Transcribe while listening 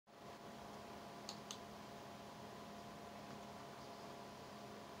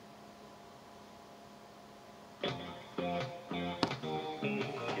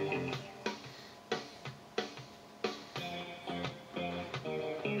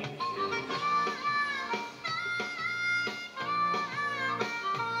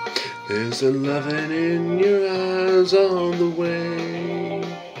There's a loving in your eyes on the way.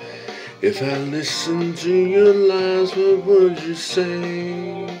 If I listened to your lies, what would you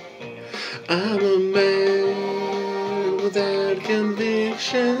say? I'm a man without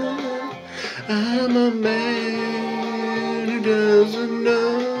conviction. I'm a man who doesn't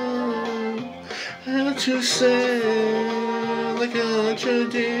know how to say the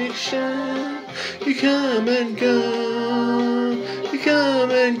contradiction. You come and go, you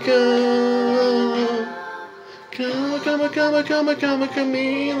come and go. Come, a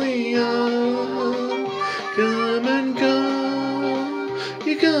chameleon. Come and go,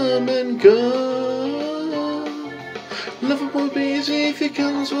 you come and go. Love would be easy if your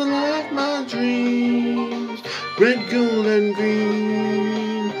colors were like my dreams. Red, gold, and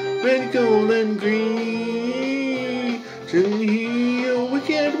green. Red, gold, and green. To hear your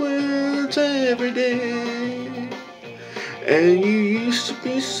wicked words every day. And you used to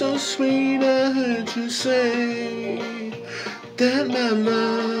be so sweet, I heard you say that my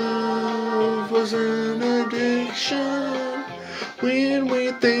love was an addiction. When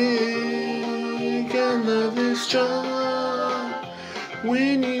we think our love is strong,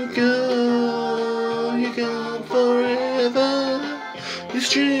 when you go, you're gone forever. You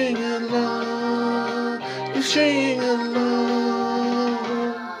string along, you string along.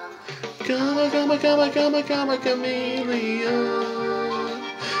 Come a chameleon.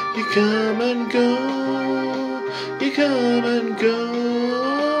 You come and go, you come and go.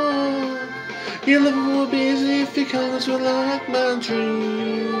 Your love would be easy if your colors were like my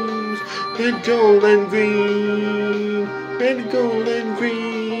dreams. Red, gold, and green. Red, gold, and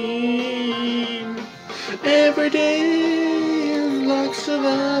green. Every day is like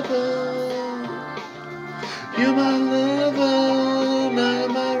survival. You're my lover, not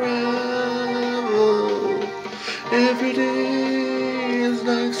my rival. Every day is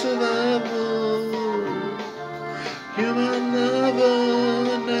like survival. You're my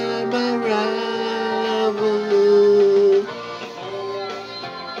lover, not my rival.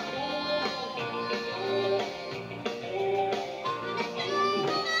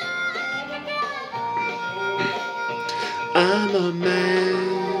 I'm a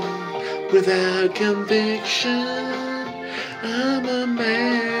man without conviction. I'm a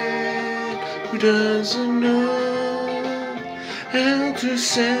man who doesn't know how to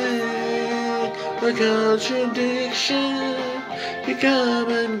say a contradiction. You come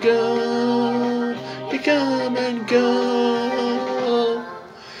and go, you come and go.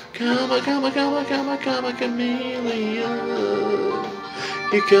 Come a chameleon.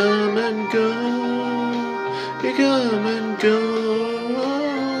 You come and go, you come and go.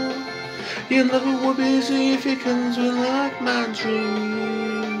 Your love would be easy if your colors were like my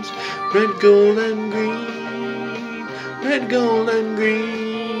dreams. Red, gold, and green. Red, gold, and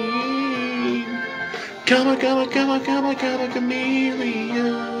green. Come a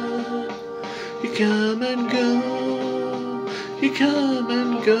chameleon. You come and go, you come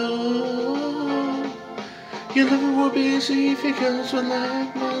and go. Your love would be easy if your colors were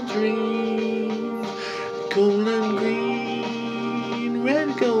like my dreams. Gold and green,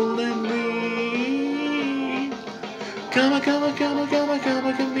 red, gold, and green. Come a chameleon.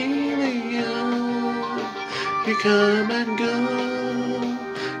 You come and go,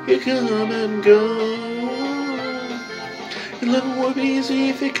 you come and go. Your love would be easy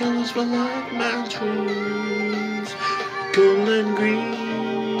if your colors were like my dreams. Gold and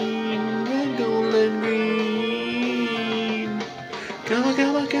green, red, gold, and green. Come a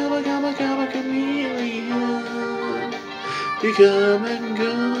chameleon. You come and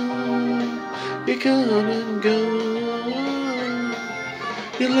go, you come and go.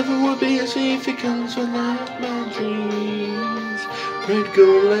 Your love would be easy if your colors were like my dreams. Red,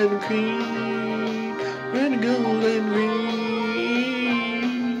 gold, and green. Red, gold, and green.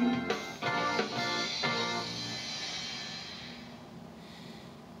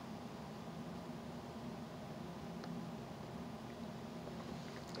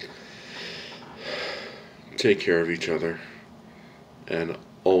 Take care of each other, and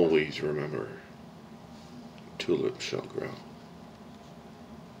always remember, tulips shall grow.